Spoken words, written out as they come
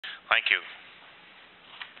Thank you.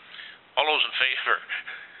 All those in favor?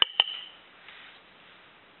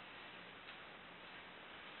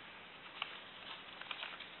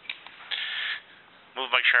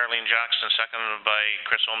 Moved by Charlene Jackson, seconded by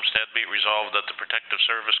Chris Olmsted, be it resolved that the Protective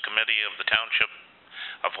Service Committee of the Township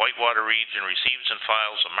of Whitewater Region receives and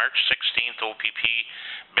files a March 16th OPP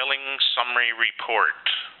billing summary report.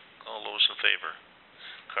 All those in favor?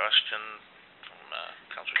 Question from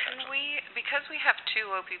Councillor Jackson. Can we, because we have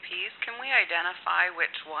two OPPs, can we identify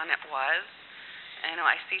which one it was? I know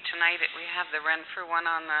I see tonight we have the Renfrew one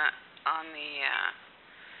on the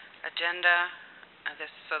agenda.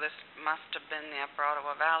 So this must have been the Upper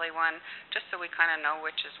Ottawa Valley one, just so we kind of know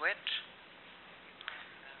which is which.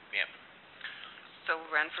 Yeah. So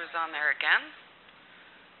Renfrew's on there again?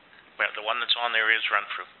 Well, the one that's on there is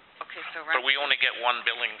Renfrew. Okay, so Renfrew. But we only get one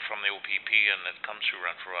billing from the OPP, and it comes through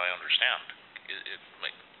Renfrew, I understand.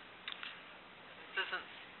 This isn't...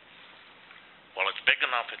 Well, it's big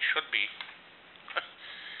enough, it should be.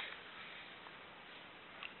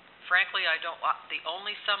 Frankly, I don't. The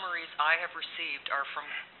only summaries I have received are from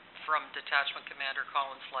Detachment Commander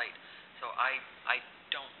Colin Slight. So I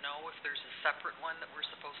don't know if there's a separate one that we're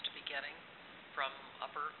supposed to be getting from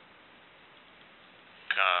Upper.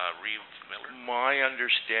 Reeve Miller. My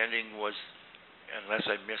understanding was, unless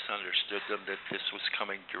I misunderstood them, that this was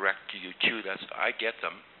coming direct to you too. I get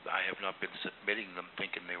them. I have not been submitting them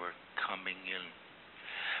thinking they were coming in.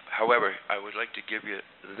 However, I would like to give you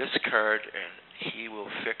this card, and he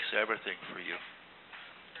will fix everything for you.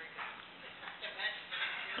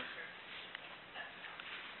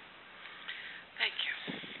 Thank you.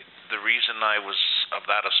 The reason I was of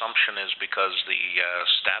that assumption is because the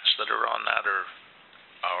stats that are on that are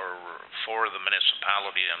for the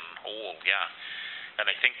municipality in whole, yeah.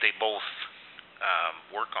 And I think they both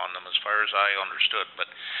work on them as far as I understood,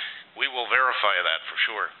 but we will verify that for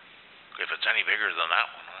sure. If it's any bigger than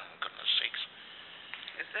that one, oh, goodness sakes.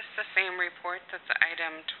 Is this the same report that's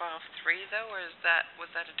item 12.3 though, or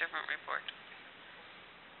was that a different report?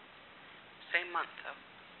 Same month though.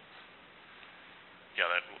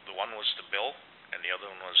 Yeah, the one was the bill, and the other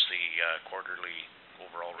one was the quarterly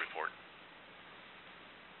overall report.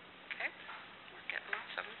 Okay, we're getting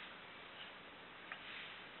lots of them.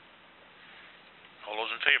 All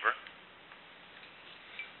those in favor?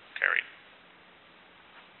 Carried.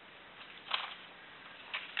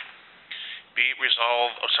 Be it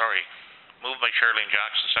resolved, moved by Charlene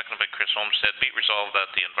Jackson, seconded by Chris Olmsted, be it resolved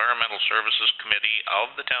that the Environmental Services Committee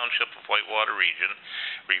of the Township of Whitewater Region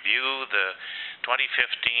review the 2015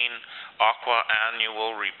 Aqua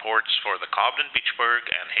Annual Reports for the Cobden Beachburg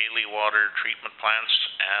and Haley Water Treatment Plants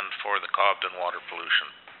and for the Cobden Water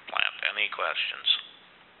Pollution Plant. Any questions?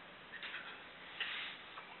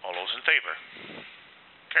 All those in favor?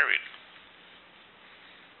 Carried.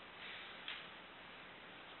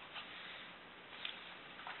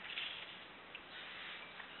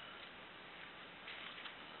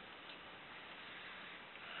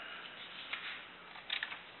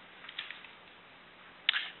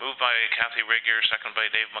 Moved by Kathy Rigger, seconded by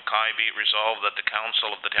Dave Mackay, be it resolved that the Council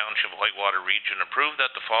of the Township of Whitewater Region approve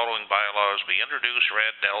that the following bylaws be introduced,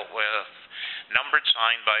 read, dealt with, numbered,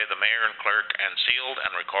 signed by the Mayor and Clerk, and sealed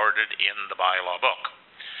and recorded in the bylaw book.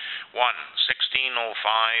 1.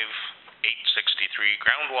 1605-863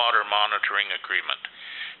 Groundwater Monitoring Agreement.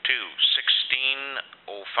 2.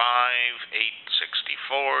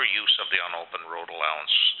 1605-864 Use of the Unopened Road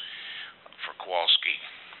Allowance for Kowalski.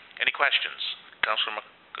 Any questions? Councillor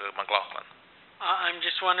McLaughlin. I'm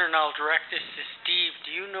just wondering, I'll direct this to Steve.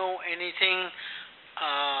 Do you know anything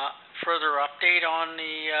further update on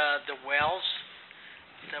the wells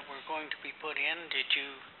that were going to be put in? Did you?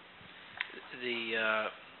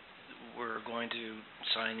 We're going to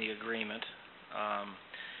sign the agreement,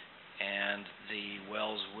 and the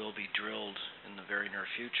wells will be drilled in the very near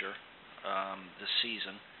future this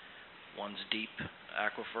season. One's deep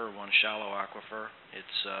aquifer, one's shallow aquifer.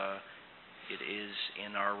 It is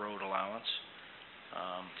in our road allowance.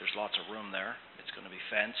 There's lots of room there. It's going to be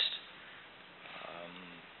fenced.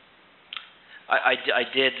 I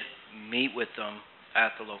did meet with them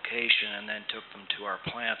at the location and then took them to our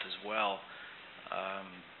plant as well.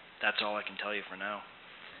 That's all I can tell you for now.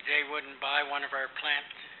 They wouldn't buy one of our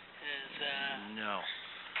plants? No.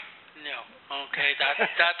 No. Okay,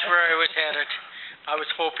 that's where I was headed. I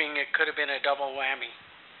was hoping it could have been a double whammy.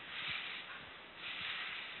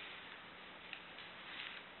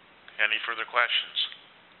 Any further questions?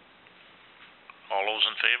 All those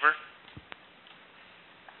in favor?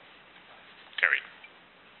 Carried.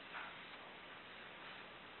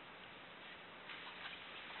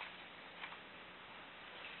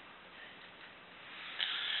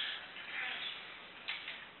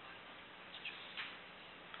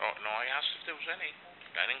 if there was any.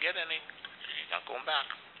 I didn't get any. You're not going back.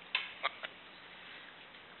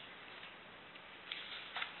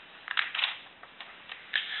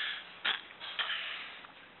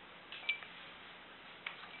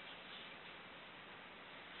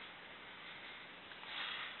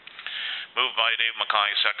 Moved by Dave Mackay,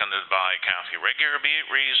 seconded by Kathy Regier. Be it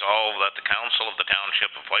resolved that the Council of the Township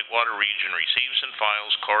of Whitewater Region receives and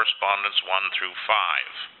files correspondence 1 through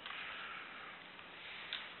 5.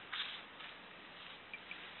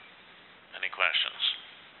 Any questions?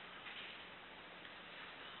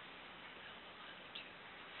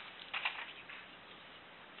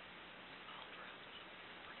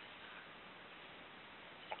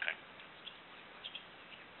 Okay.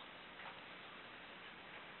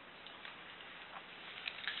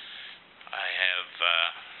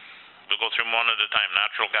 We'll go through them one at a time.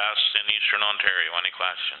 Natural gas in Eastern Ontario. Any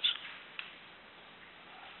questions?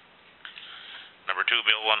 Number 2,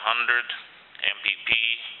 Bill 100, MPP,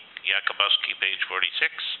 Yakabuski, page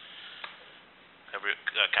 46.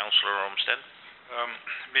 Councillor Olmsted.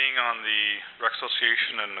 Being on the Rec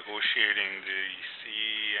Association and negotiating the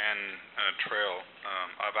CN trail,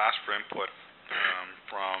 I've asked for input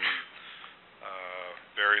from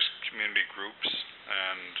various community groups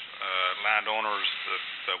and landowners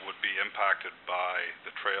that would be impacted by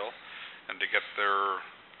the trail, and to get their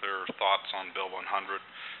thoughts on Bill 100,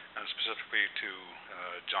 and specifically to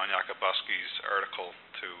John Yakabuski's article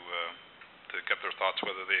to get their thoughts,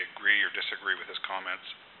 whether they agree or disagree with his comments.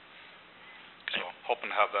 Okay. So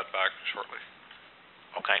hoping to have that back shortly.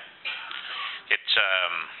 Okay. It's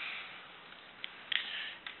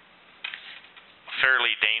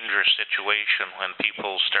fairly dangerous situation when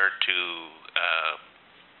people start to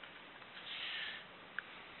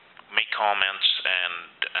make comments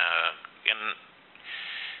and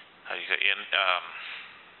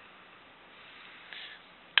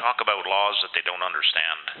talk about laws that they don't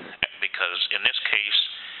understand. Because in this case,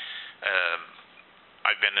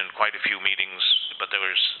 I've been in quite a few meetings, but there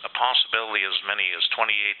was a possibility as many as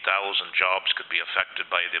 28,000 jobs could be affected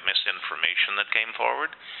by the misinformation that came forward.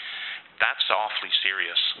 That's awfully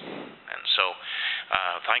serious. And so,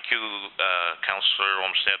 thank you, Councillor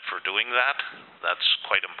Olmsted, for doing that. That's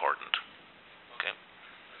quite important. Okay.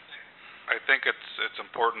 I think it's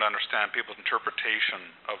important to understand people's interpretation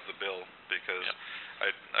of the bill, because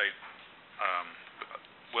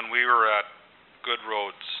when we were at Good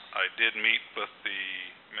Roads, I did meet with the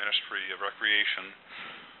Ministry of Recreation.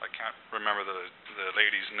 I can't remember the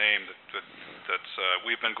lady's name that's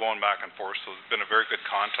we've been going back and forth, so it's been a very good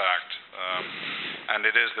contact, and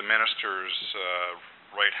it is the minister's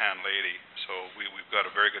right-hand lady, so we've got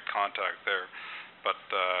a very good contact there. But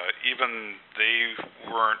even they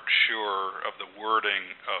weren't sure of the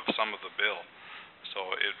wording of some of the bill,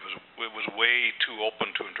 so it was way too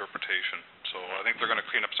open to interpretation. So I think they're going to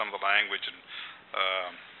clean up some of the language, and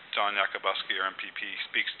John Yakabuski, our MPP,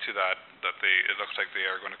 speaks to that it looks like they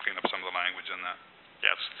are going to clean up some of the language in that.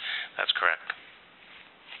 Yes, that's correct.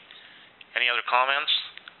 Any other comments?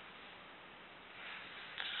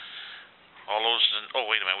 All those oh,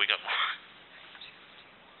 wait a minute, we got more.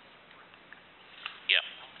 Yeah.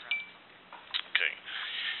 Okay.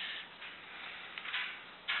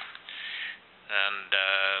 And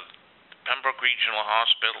Pembroke Regional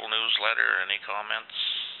Hospital newsletter, any comments?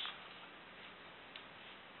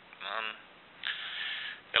 None.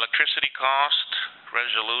 Electricity cost,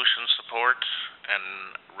 resolution support,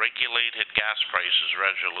 and regulated gas prices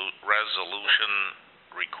resolution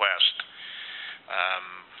request.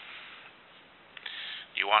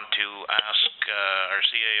 You want to ask our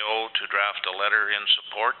CAO to draft a letter in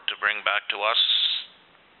support to bring back to us?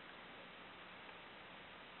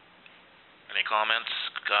 Any comments,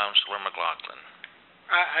 Councillor McLaughlin?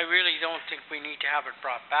 I really don't think we need to have it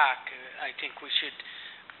brought back. I think we should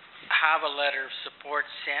have a letter of support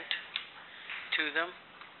sent to them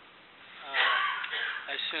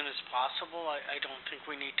as soon as possible. I don't think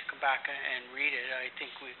we need to come back and read it. I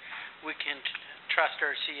think we can trust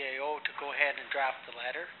our CAO to go ahead and draft the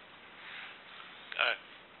letter.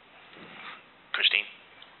 Christine?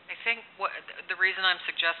 I think the reason I'm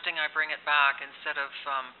suggesting I bring it back instead of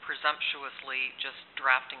presumptuously just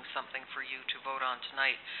drafting something for you to vote on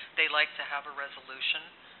tonight, they like to have a resolution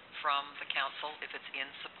from the council if it's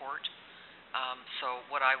in support. So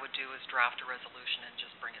what I would do is draft a resolution and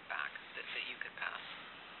just bring it back that you could pass.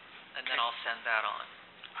 And then I'll send that on.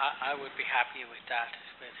 I would be happy with that,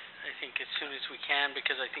 but I think as soon as we can,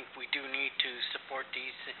 because I think we do need to support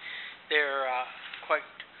these. They're quite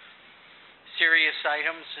serious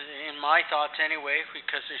items, in my thoughts anyway,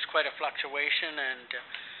 because there's quite a fluctuation, and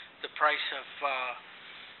the price of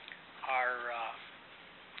our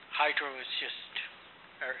hydro is just,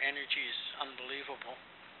 our energy is unbelievable.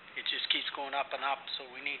 It just keeps going up and up, so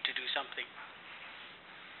we need to do something.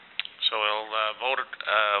 So we'll vote it,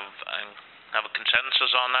 and have a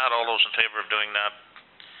consensus on that. All those in favor of doing that?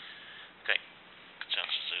 Okay,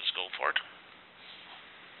 consensus is go for it.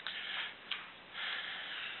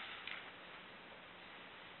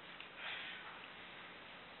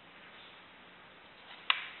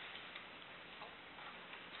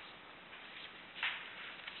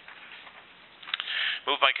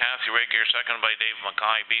 Moved by Kathy Regier, seconded by Dave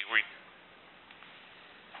Mackay.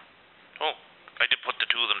 Oh, I did put the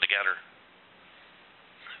two of them together.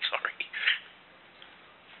 Sorry.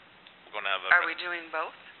 We're gonna have a... Are we doing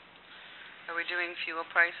both? Are we doing fuel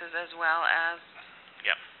prices as well as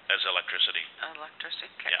Yep, as electricity.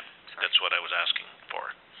 electricity? Okay. Yeah, Sorry. that's what I was asking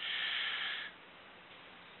for.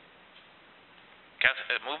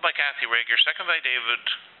 Moved by Kathy Regier, seconded by David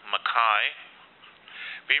Mackay.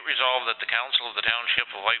 Be it resolved that the Council of the Township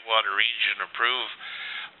of Whitewater Region approve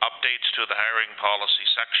updates to the hiring policy,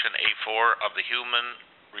 Section A4 of the Human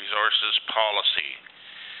Resources Policy.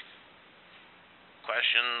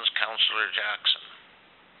 Questions, Councillor Jackson?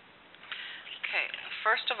 Okay,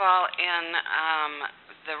 first of all, in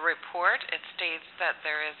the report, it states that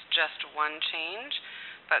there is just one change,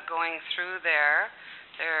 but going through there,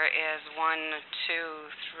 there is 1,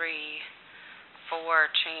 2, 3, 4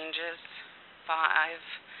 changes, 5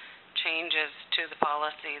 changes to the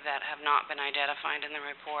policy that have not been identified in the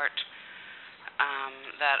report,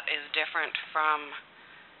 that is different from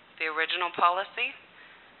the original policy.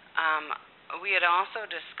 We had also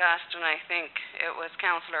discussed, and I think it was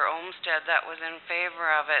Councillor Olmsted that was in favor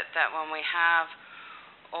of it, that when we have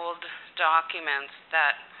old documents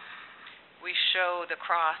that we show the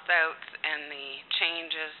cross-outs and the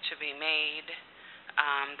changes to be made,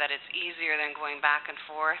 that it's easier than going back and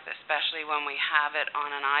forth, especially when we have it on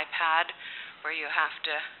an iPad where you have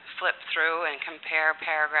to flip through and compare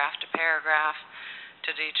paragraph to paragraph to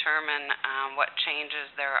determine what changes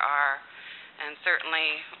there are. And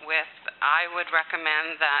certainly I would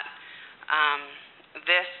recommend that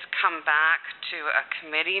this come back to a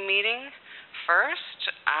committee meeting first.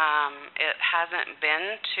 It hasn't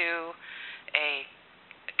been to a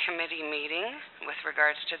committee meeting with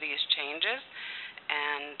regards to these changes,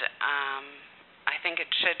 and I think it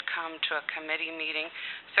should come to a committee meeting.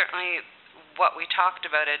 Certainly what we talked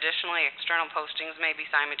about, additionally, external postings may be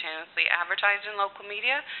simultaneously advertised in local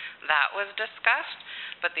media. That was discussed,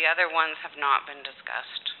 but the other ones have not been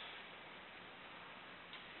discussed.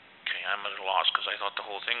 Okay, I'm at a loss because I thought the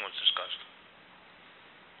whole thing was discussed.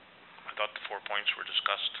 I thought the 4 points were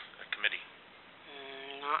discussed at committee.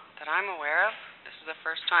 Not that I'm aware of. This is the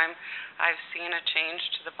first time I've seen a change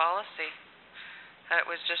to the policy. It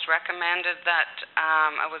was just recommended that,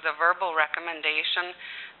 it was a verbal recommendation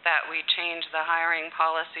that we change the hiring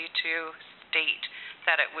policy to state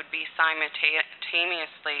that it would be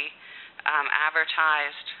simultaneously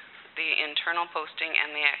advertised, the internal posting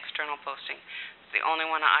and the external posting. It's the only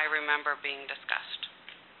one I remember being discussed.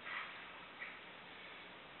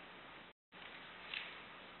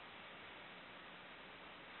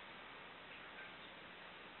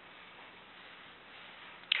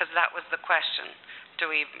 Because that was the question. Do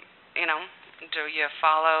we, do you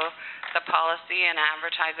follow the policy and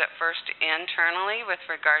advertise it first internally with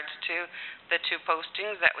regards to the 2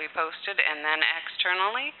 postings that we posted and then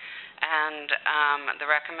externally? And the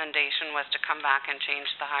recommendation was to come back and change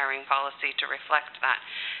the hiring policy to reflect that.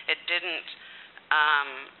 It didn't,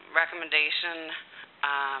 recommendation,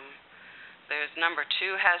 there's number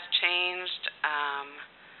 2 has changed,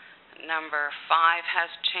 number 5 has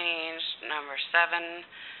changed, number 7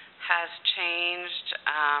 has changed.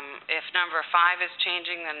 If number 5 is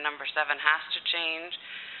changing, then number 7 has to change.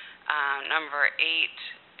 Number 8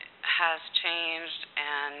 has changed,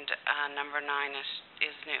 and number 9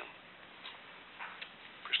 is new.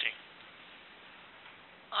 Christine?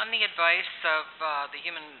 On the advice of the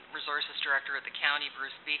Human Resources Director at the county,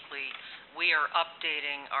 Bruce Beakley, we are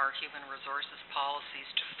updating our human resources policies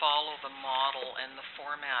to follow the model and the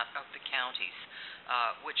format of the counties,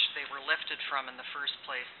 which they were lifted from in the first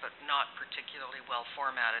place, but not particularly well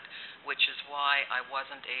formatted, which is why I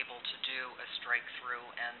wasn't able to do a strike through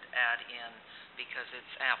and add in, because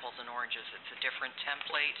it's apples and oranges. It's a different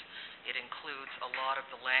template. It includes a lot of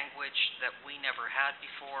the language that we never had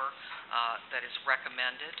before that is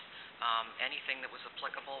recommended. Anything that was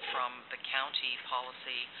applicable from the county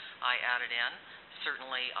policy I added in.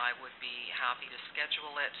 Certainly I would be happy to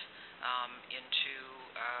schedule it into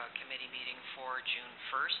a committee meeting for June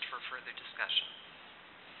 1st for further discussion.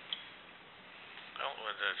 Well,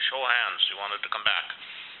 with a show of hands, you wanted to come back.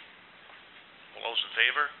 All those in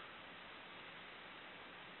favor?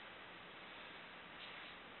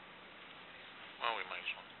 Well, we might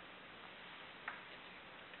as well.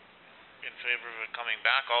 In favor of it coming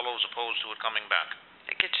back, all those opposed to it coming back?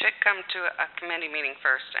 It should come to a committee meeting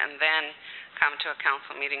first and then come to a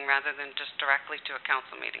council meeting rather than just directly to a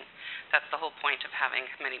council meeting. That's the whole point of having a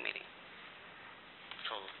committee meeting.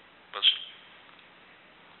 So, let's,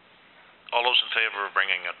 all those in favor of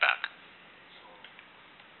bringing it back?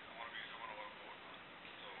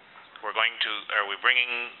 We're going to, are we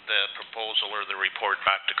bringing the proposal or the report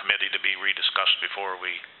back to committee to be rediscussed before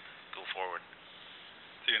we go forward?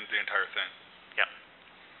 The entire thing? Yeah.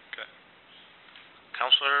 Okay.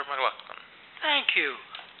 Councillor McLaughlin. Thank you.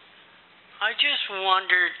 I just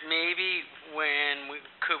wondered maybe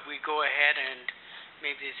could we go ahead and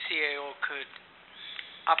maybe the CAO could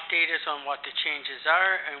update us on what the changes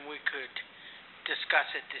are and we could discuss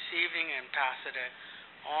it this evening and pass it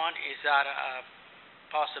on. Is that a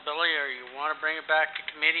possibility, or you want to bring it back to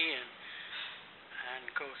committee and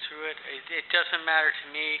go through it? It doesn't matter to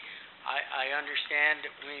me. I understand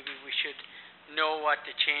that maybe we should know what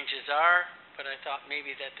the changes are, but I thought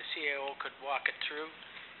maybe that the CAO could walk it through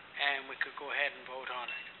and we could go ahead and vote on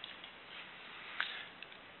it.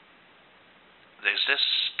 Is this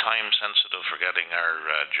time sensitive for getting our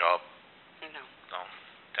job? No. No.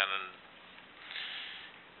 Then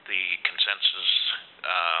the consensus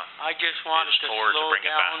I just wanted to towards slow bring it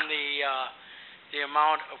down back. the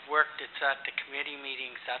amount of work that's at the committee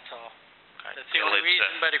meetings, that's all. Okay. That's the Well, only it's,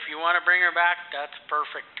 reason, but if you want to bring her back, that's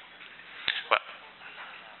perfect. Well,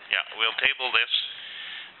 yeah, we'll table this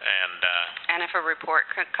and And if a report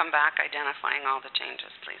could come back identifying all the changes,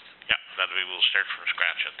 please. yeah, that we will start from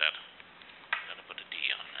scratch at that. Gotta put a D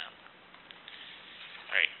on that.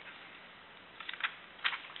 Right.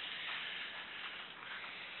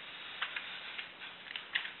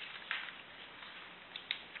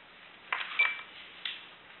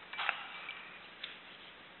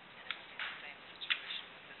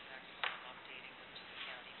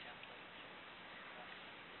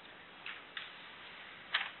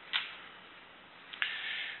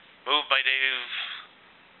 Moved by Dave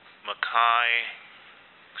Mackay,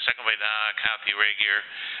 second by Kathy Regier.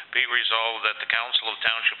 Be it resolved that the Council of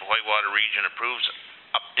Township of Whitewater Region approves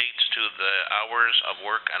updates to the hours of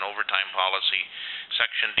work and overtime policy,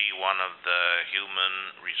 Section D1 of the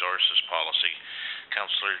Human Resources Policy.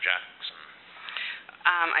 Councillor Jackson.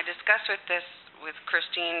 I discussed with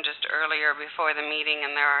Christine just earlier before the meeting,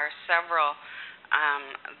 and there are several,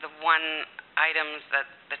 the one items that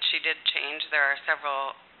she did change, there are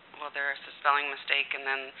several, well, there's a spelling mistake, and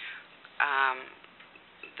then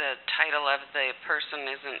the title of the person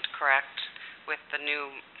isn't correct with the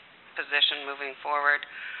new position moving forward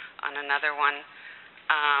on another one.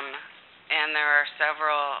 And there are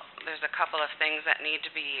there's a couple of things that need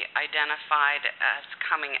to be identified as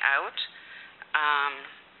coming out.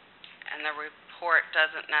 And the report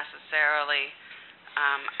doesn't necessarily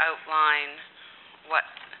outline what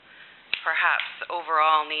perhaps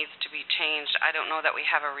overall needs to be changed. I don't know that we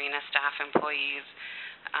have arena staff employees,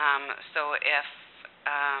 so if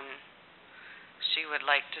she would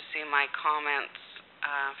like to see my comments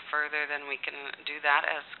further, then we can do that.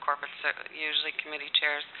 As corporate, usually committee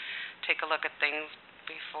chairs take a look at things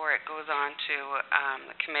before it goes on to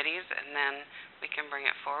the committees, and then we can bring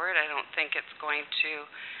it forward. I don't think it's going to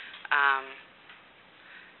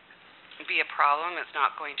be a problem. It's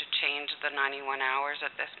not going to change the 91 hours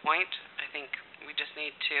at this point. I think we just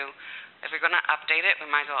need to, if we're going to update it, we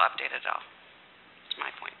might as well update it all. That's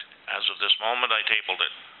my point. As of this moment, I tabled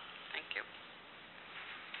it. Thank you.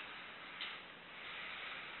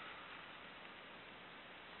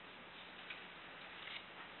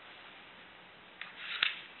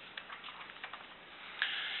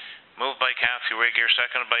 Moved by Kathy Regier,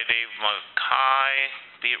 seconded by Dave Mackay.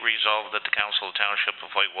 Be it resolved that the Council of Township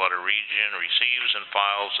of Whitewater Region receives and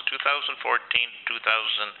files the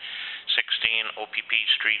 2014-2016 OPP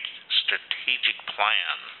Street Strategic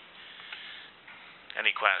Plan.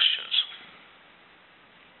 Any questions?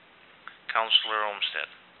 Councillor Olmsted.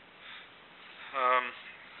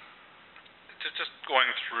 Just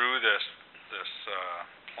going through this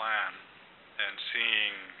plan and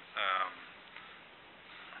seeing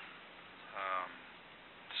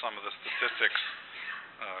some of the statistics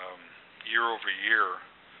year over year,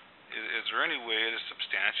 is there any way to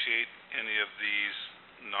substantiate any of these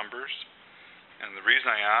numbers? And the reason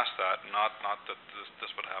I ask that, not that this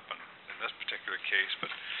would happen in this particular case, but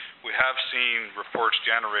we have seen reports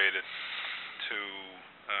generated to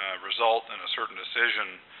result in a certain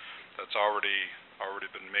decision that's already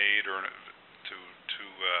been made, or to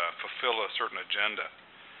fulfill a certain agenda.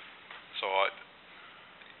 So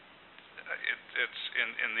it's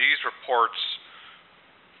in these reports,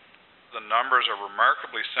 the numbers are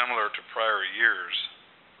remarkably similar to prior years.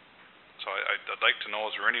 So I'd like to know,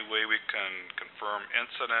 is there any way we can confirm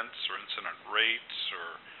incidents or incident rates, or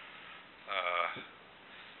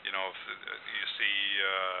you know, if you see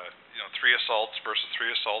 3 assaults versus 3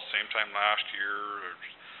 assaults same time last year, or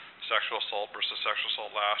sexual assault versus sexual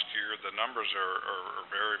assault last year, the numbers are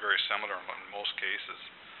very, very similar in most cases.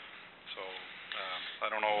 So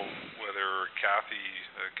I don't know whether Kathy,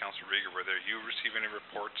 Councillor Rieger, whether you receive any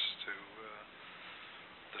reports to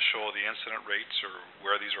show the incident rates, or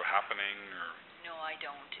where these are happening, or... No, I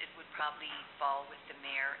don't. It would probably fall with the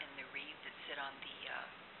mayor and the REIT that sit on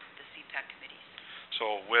the CPAC committees.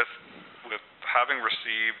 So with having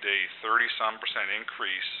received a 30-some%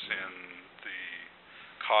 increase in the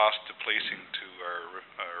cost to policing to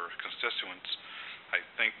our constituents, I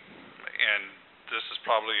think, and this is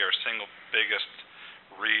probably our single biggest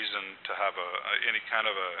reason to have any kind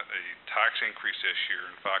of a tax increase this year.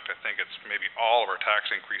 In fact, I think it's maybe all of our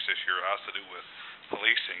tax increase this year has to do with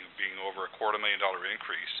policing being over a $250,000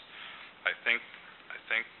 increase. I think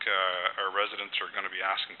our residents are going to be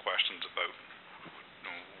asking questions about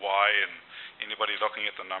why, and anybody looking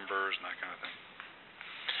at the numbers and that kind of thing.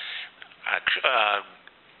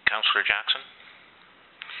 Councillor Jackson?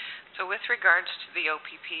 So with regards to the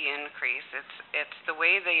OPP increase, it's the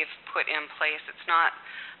way they've put in place. It's not,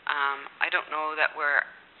 I don't know that we're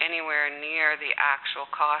anywhere near the actual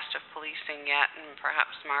cost of policing yet, and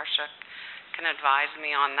perhaps Marcia can advise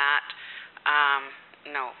me on that.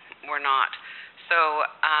 No, we're not. So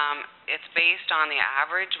it's based on the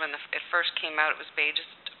average. When it first came out, it was based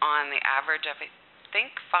on the average of, I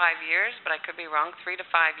think, 5 years, but I could be wrong, 3 to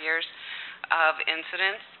 5 years of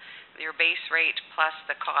incidents. Your base rate plus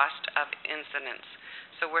the cost of incidents.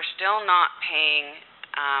 So we're still not paying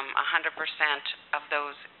 100% of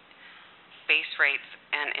those base rates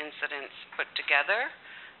and incidents put together.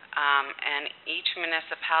 And each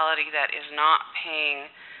municipality that is not paying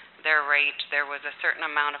their rate, there was a certain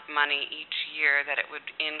amount of money each year that it would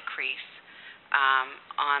increase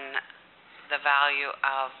on the value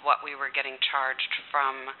of what we were getting charged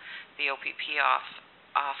from the OPP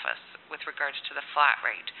office with regards to the flat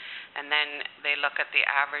rate. And then they look at the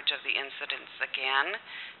average of the incidents again,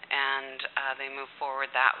 and they move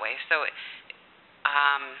forward that way. So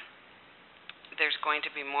there's going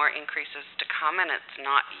to be more increases to come, and it's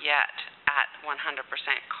not yet at 100%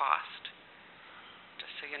 cost,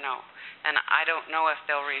 just so you know. And I don't know if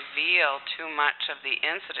they'll reveal too much of the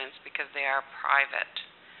incidents because they are private.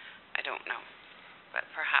 I don't know, but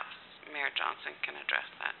perhaps Mayor Johnson can address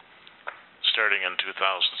that. Starting in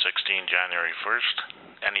 2016, January 1st,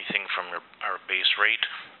 anything from our base rate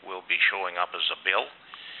will be showing up as a bill,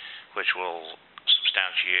 which will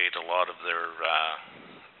substantiate a lot of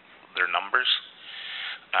their numbers.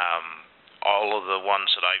 All of the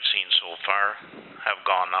ones that I've seen so far have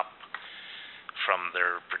gone up from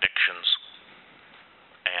their predictions,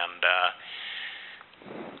 and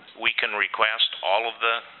we can request all of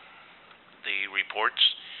the reports.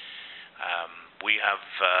 We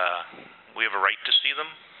have a right to see them,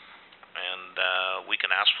 and we can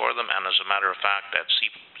ask for them. And as a matter of fact, at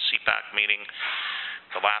CPAC meeting,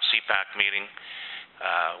 the last CPAC meeting,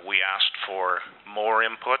 we asked for more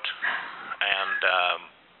input, and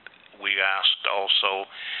we asked also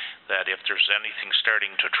that if there's anything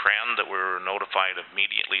starting to trend, that we're notified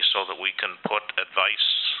immediately so that we can put advice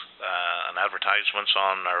and advertisements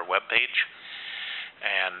on our webpage.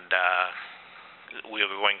 And we are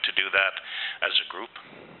going to do that as a group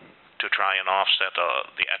to try and offset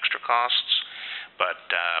the extra costs. But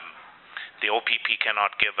the OPP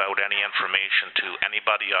cannot give out any information to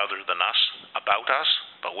anybody other than us about us,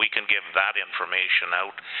 but we can give that information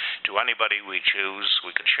out to anybody we choose.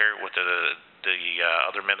 We can share it with the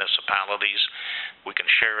other municipalities. We can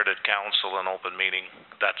share it at council and open meeting.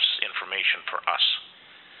 That's information for us.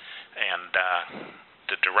 And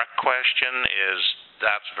the direct question is,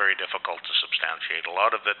 that's very difficult to substantiate. A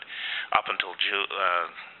lot of it, up until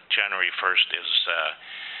January 1st, is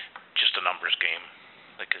just a numbers game.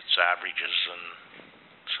 Like, it's averages, and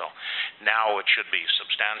so now it should be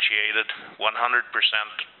substantiated 100%,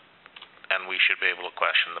 and we should be able to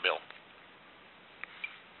question the bill.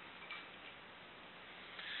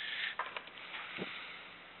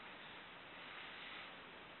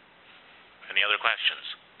 Any other questions?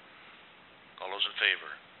 All those in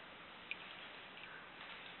favor?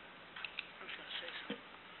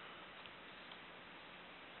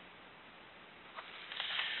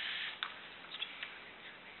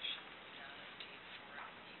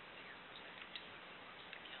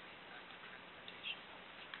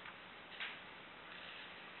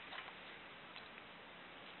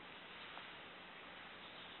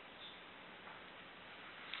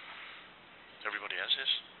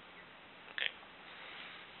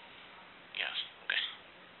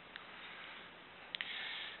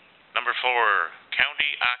 4,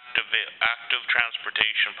 county active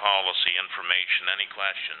transportation policy information. Any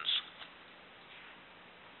questions?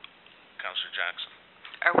 Councillor Jackson.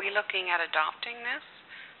 Are we looking at adopting this?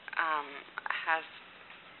 Has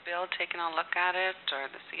Bill taken a look at it, or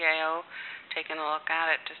the CAO taken a look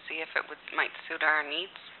at it to see if it might suit our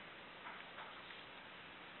needs?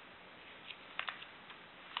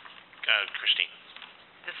 Christine.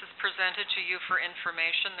 This is presented to you for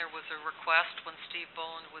information. There was a request when Steve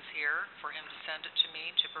Boland was here for him to send it to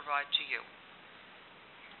me to provide to you.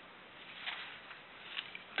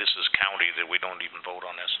 This is county, that we don't even vote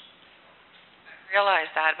on this. I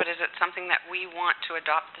realize that, but is it something that we want to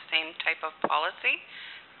adopt the same type of policy?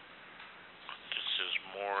 This is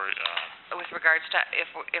more, With regards to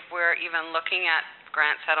if we're even looking at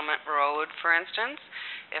Grant Settlement Road, for instance,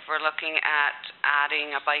 if we're looking at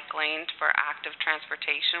adding a bike lane for active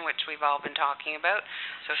transportation, which we've all been talking about,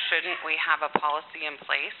 so shouldn't we have a policy in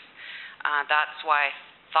place? That's why I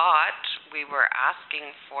thought we were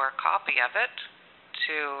asking for a copy of it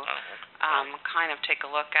to kind of take a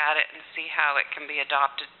look at it and see how it can be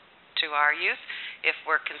adopted to our use. If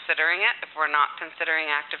we're considering it, if we're not considering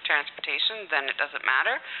active transportation, then it doesn't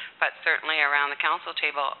matter. But certainly around the council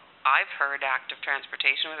table, I've heard active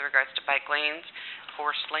transportation with regards to bike lanes,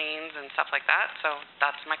 horse lanes, and stuff like that. So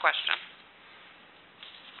that's my question.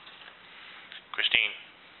 Christine.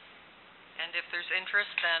 And if there's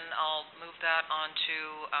interest, then I'll move that onto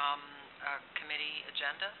a committee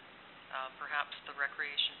agenda. Perhaps the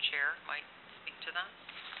recreation chair might speak to that,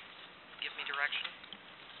 give me direction.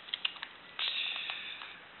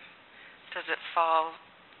 Does it fall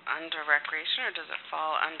under recreation, or does it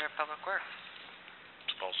fall under public works?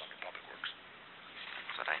 It falls under public works.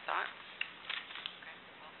 That's what I thought. Okay,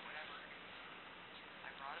 well, whatever it is.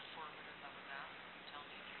 I brought it forward as I was asked. Tell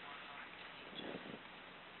me if you want it on the agenda.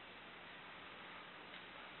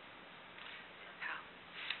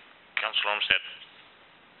 Councillor Olmsted.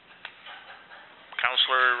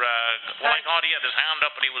 Councillor, well, I thought he had his hand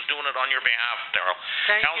up and he was doing it on your behalf, Darrell.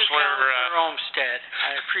 Thank you, Councillor Olmsted.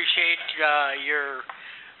 I appreciate your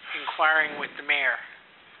inquiring with the mayor.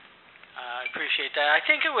 I appreciate that. I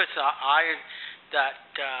think it was I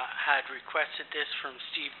that had requested this from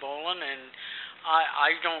Steve Boland, and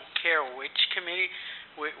I don't care which committee,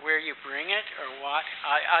 where you bring it or what.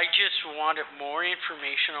 I just wanted more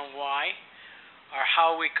information on why, or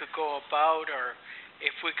how we could go about, or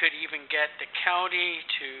if we could even get the county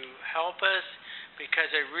to help us, because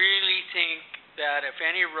I really think that if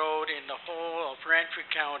any road in the whole of Brantford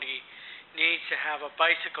County needs to have a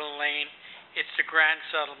bicycle lane, it's the Grand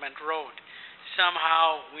Settlement Road.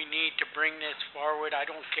 Somehow we need to bring this forward. I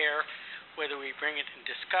don't care whether we bring it in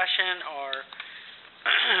discussion or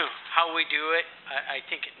how we do it. I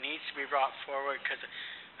think it needs to be brought forward, because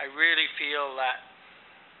I really feel that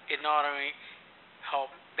it not only help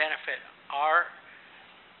benefit our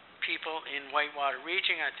people in Whitewater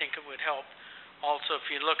Region, I think it would help also. If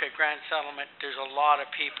you look at Grand Settlement, there's a lot of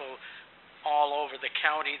people all over the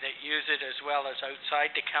county that use it, as well as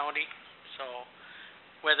outside the county. So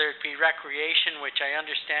whether it be recreation, which I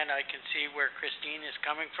understand, I can see where Christine is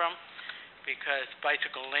coming from, because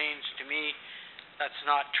bicycle lanes, to me, that's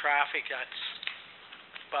not traffic,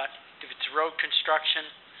 but if it's road construction,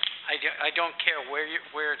 I don't care where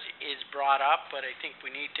it is brought up, but I think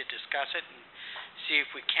we need to discuss it and see if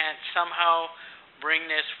we can't somehow bring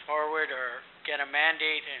this forward, or get a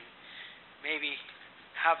mandate and maybe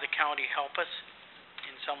have the county help us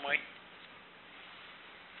in some way.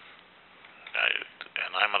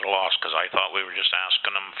 And I'm at a loss, because I thought we were just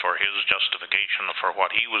asking him for his justification for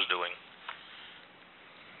what he was doing.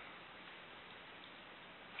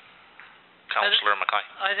 Councillor Mackay.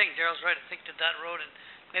 I think Darrell's right. I think that road, and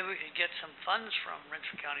maybe we could get some funds from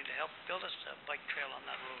Renfrew County to help build us a bike trail on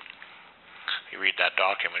that road. You read that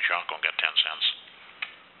document, you're not going to get 10 cents.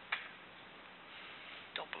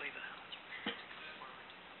 Don't believe it.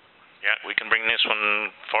 Yeah, we can bring this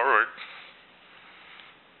one forward.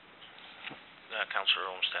 Councillor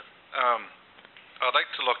Olmsted. I'd like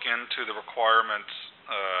to look into the requirements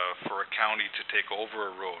for a county to take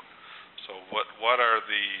over a road. So what are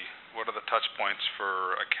the touch points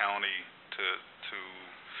for a county to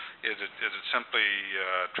is it simply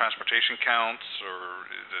transportation counts, or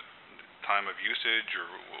is it time of usage, or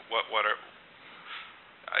what are,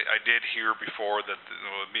 I did hear before that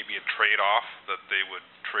maybe a trade-off, that they would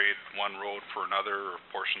trade one road for another, or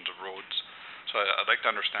portions of roads. So I'd like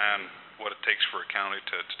to understand what it takes for a county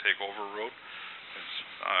to take over a road.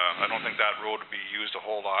 I don't think that road would be used a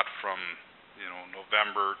whole lot from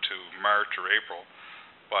November to March or April,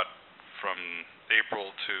 but from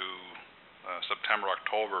April to September,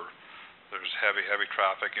 October, there's heavy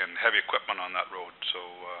traffic and heavy equipment on that road, so,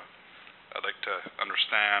 I'd like to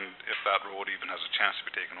understand if that road even has a chance to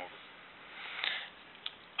be taken over.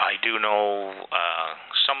 I do know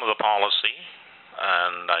some of the policy,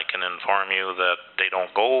 and I can inform you that they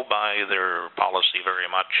don't go by their policy very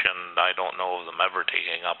much, and I don't know of them ever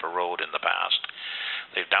taking up a road in the past.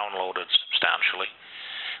 They've downloaded substantially,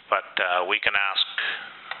 but we can ask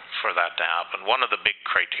for that to happen. One of the big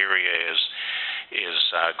criteria is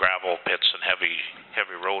gravel pits and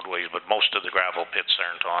heavy roadways, but most of the gravel pits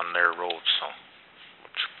aren't on their roads, so,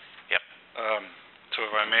 yep. So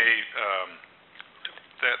if I may,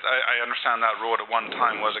 I understand that road at one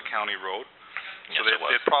time was a county road. So Yes, it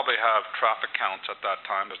was. they'd probably have traffic counts at that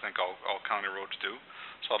time, I think all county roads do.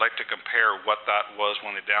 So I'd like to compare what that was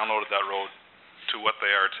when they downloaded that road to what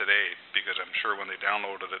they are today, because I'm sure when they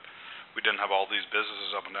downloaded it, we didn't have all these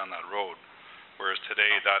businesses up and down that road. Whereas today,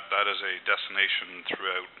 that is a destination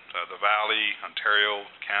throughout the Valley, Ontario,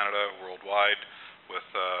 Canada, worldwide, with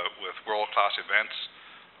world-class events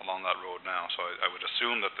along that road now. So I would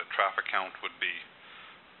assume that the traffic count would be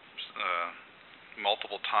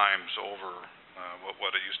multiple times over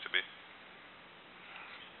what it used to be.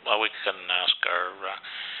 Well, we can ask our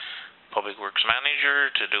Public Works Manager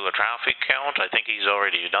to do a traffic count. I think he's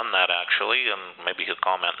already done that, actually, and maybe he'll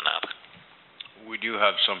comment on that. We do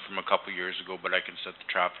have some from a couple years ago, but I can set the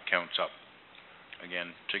traffic counts up again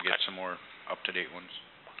to get some more up-to-date ones.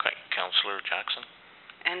 Okay, Councillor Jackson?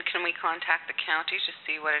 And can we contact the county to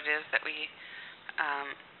see what it is that we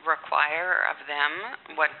require of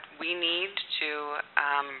them, what we need to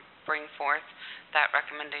bring forth that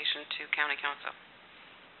recommendation to County Council?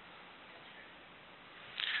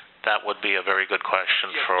 That would be a very good question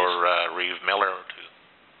for Reeve Miller to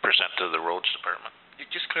present to the Roads Department. You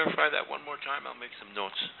just clarify that one more time, I'll make some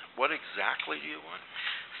notes. What exactly do you want?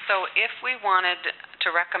 So if we wanted to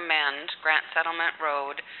recommend Grant Settlement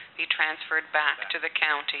Road be transferred back to the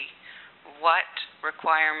county, what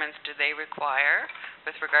requirements do they require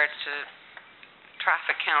with regards to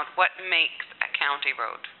traffic count? What makes a county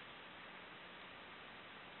road?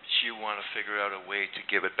 You want to figure out a way to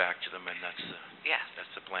give it back to them, and that's Yes.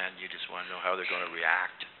 the plan. You just want to know how they're going to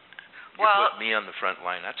react. You Well- put me on the front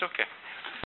line, that's okay.